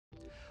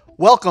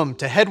Welcome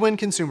to Headwind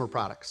Consumer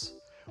Products.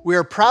 We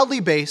are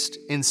proudly based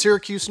in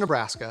Syracuse,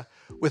 Nebraska,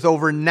 with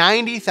over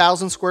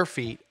 90,000 square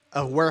feet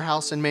of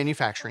warehouse and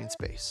manufacturing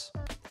space.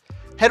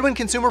 Headwind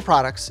Consumer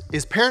Products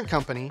is parent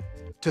company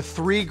to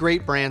three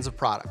great brands of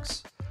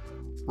products: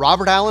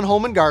 Robert Allen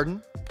Home and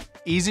Garden,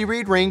 Easy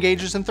Read rain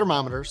gauges and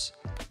thermometers,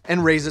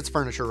 and Raise Its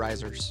furniture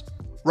risers.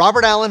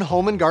 Robert Allen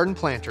Home and Garden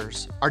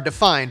planters are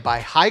defined by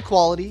high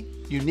quality,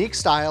 unique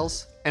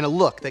styles, and a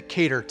look that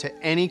cater to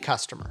any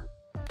customer.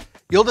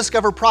 You'll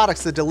discover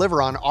products that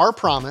deliver on our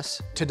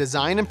promise to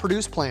design and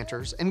produce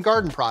planters and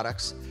garden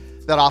products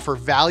that offer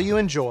value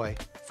and joy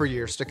for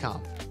years to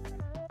come.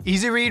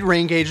 Easy Read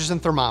rain gauges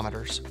and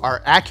thermometers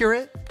are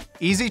accurate,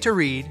 easy to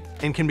read,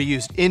 and can be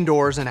used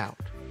indoors and out.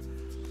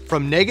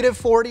 From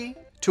 -40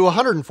 to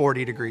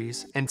 140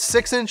 degrees and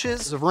 6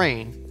 inches of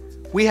rain,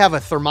 we have a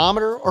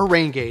thermometer or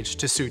rain gauge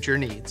to suit your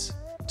needs.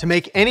 To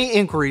make any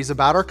inquiries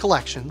about our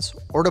collections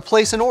or to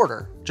place an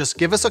order, just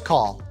give us a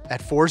call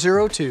at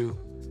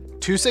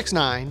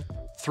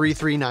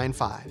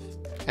 402-269-3395.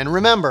 And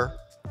remember,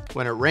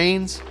 when it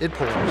rains, it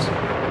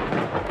pours.